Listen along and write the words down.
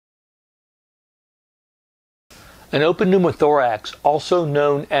An open pneumothorax, also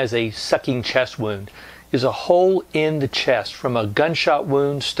known as a sucking chest wound, is a hole in the chest from a gunshot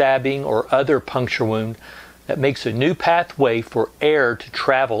wound, stabbing, or other puncture wound that makes a new pathway for air to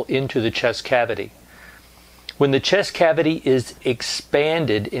travel into the chest cavity. When the chest cavity is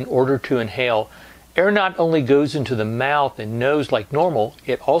expanded in order to inhale, air not only goes into the mouth and nose like normal,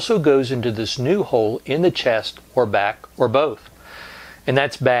 it also goes into this new hole in the chest or back or both. And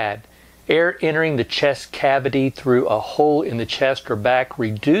that's bad. Air entering the chest cavity through a hole in the chest or back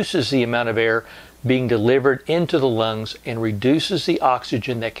reduces the amount of air being delivered into the lungs and reduces the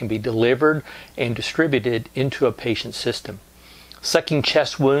oxygen that can be delivered and distributed into a patient's system. Sucking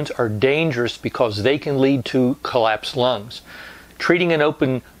chest wounds are dangerous because they can lead to collapsed lungs. Treating an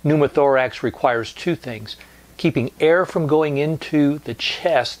open pneumothorax requires two things: keeping air from going into the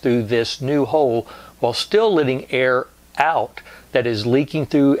chest through this new hole while still letting air out that is leaking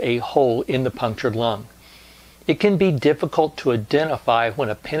through a hole in the punctured lung. It can be difficult to identify when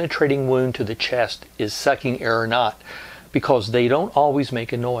a penetrating wound to the chest is sucking air or not, because they don't always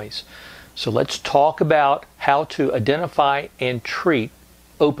make a noise. So let's talk about how to identify and treat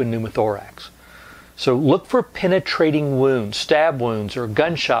open pneumothorax. So look for penetrating wounds, stab wounds, or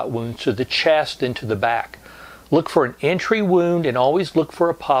gunshot wounds to the chest and to the back. Look for an entry wound and always look for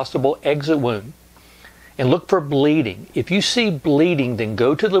a possible exit wound. And look for bleeding. If you see bleeding, then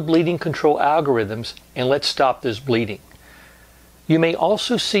go to the bleeding control algorithms and let's stop this bleeding. You may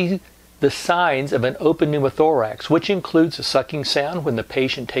also see the signs of an open pneumothorax, which includes a sucking sound when the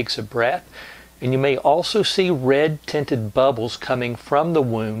patient takes a breath, and you may also see red tinted bubbles coming from the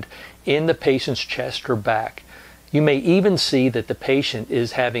wound in the patient's chest or back. You may even see that the patient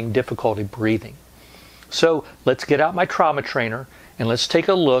is having difficulty breathing. So let's get out my trauma trainer and let's take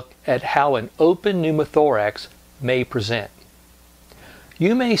a look at how an open pneumothorax may present.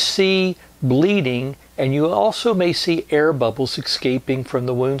 You may see bleeding, and you also may see air bubbles escaping from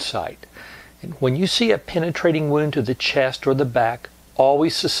the wound site. And when you see a penetrating wound to the chest or the back,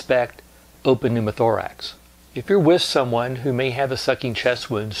 always suspect open pneumothorax. If you're with someone who may have a sucking chest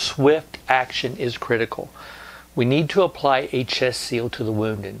wound, swift action is critical. We need to apply a chest seal to the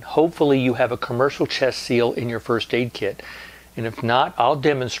wound, and hopefully you have a commercial chest seal in your first aid kit. And if not, I'll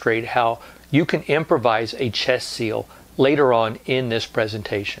demonstrate how you can improvise a chest seal later on in this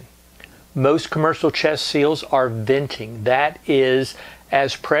presentation. Most commercial chest seals are venting. That is,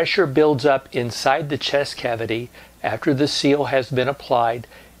 as pressure builds up inside the chest cavity after the seal has been applied,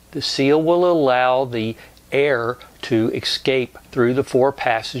 the seal will allow the air to escape through the four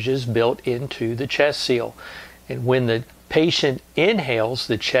passages built into the chest seal. And when the patient inhales,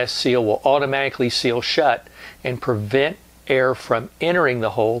 the chest seal will automatically seal shut and prevent air from entering the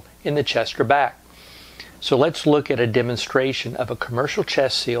hole in the chest or back. So let's look at a demonstration of a commercial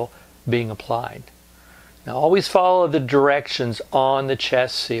chest seal being applied. Now always follow the directions on the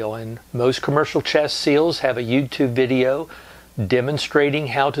chest seal, and most commercial chest seals have a YouTube video demonstrating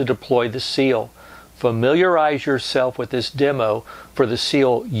how to deploy the seal. Familiarize yourself with this demo for the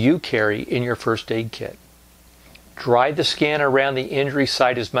seal you carry in your first aid kit. Dry the skin around the injury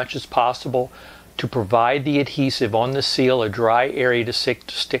site as much as possible to provide the adhesive on the seal a dry area to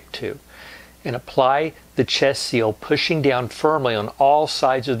stick to. And apply the chest seal, pushing down firmly on all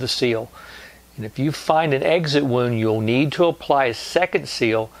sides of the seal. And if you find an exit wound, you'll need to apply a second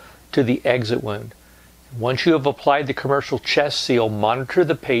seal to the exit wound. Once you have applied the commercial chest seal, monitor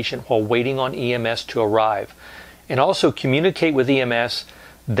the patient while waiting on EMS to arrive. And also communicate with EMS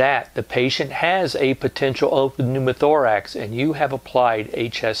that the patient has a potential open pneumothorax and you have applied a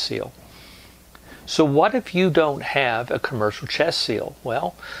chest seal. So what if you don't have a commercial chest seal?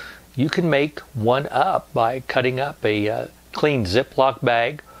 Well, you can make one up by cutting up a clean Ziploc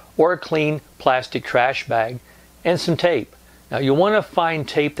bag or a clean plastic trash bag and some tape. Now you'll want to find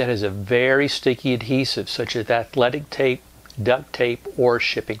tape that has a very sticky adhesive, such as athletic tape, duct tape, or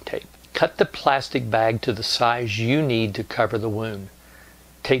shipping tape. Cut the plastic bag to the size you need to cover the wound.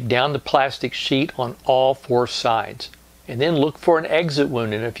 Tape down the plastic sheet on all four sides. And then look for an exit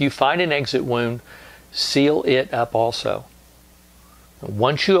wound, and if you find an exit wound, seal it up also.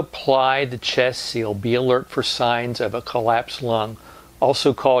 Once you apply the chest seal, be alert for signs of a collapsed lung,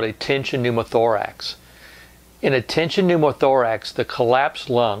 also called a tension pneumothorax. In a tension pneumothorax, the collapsed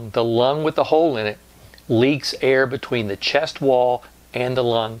lung, the lung with the hole in it, leaks air between the chest wall and the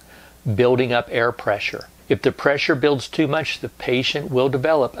lung, building up air pressure. If the pressure builds too much, the patient will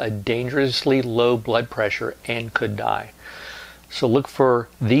develop a dangerously low blood pressure and could die. So look for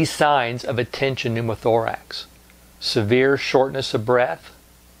these signs of a tension pneumothorax: severe shortness of breath,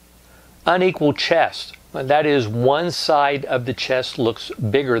 unequal chest, that is, one side of the chest looks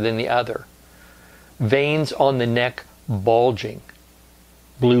bigger than the other, veins on the neck bulging,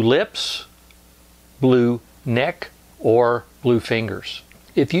 blue lips, blue neck, or blue fingers.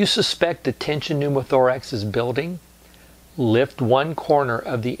 If you suspect a tension pneumothorax is building, lift one corner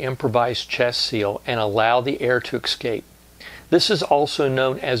of the improvised chest seal and allow the air to escape. This is also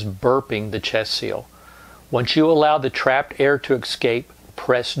known as burping the chest seal. Once you allow the trapped air to escape,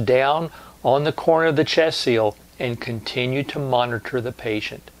 press down on the corner of the chest seal and continue to monitor the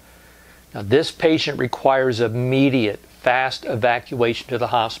patient. Now, this patient requires immediate, fast evacuation to the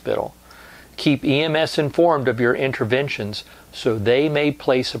hospital. Keep EMS informed of your interventions so they may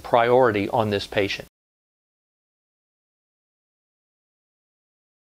place a priority on this patient.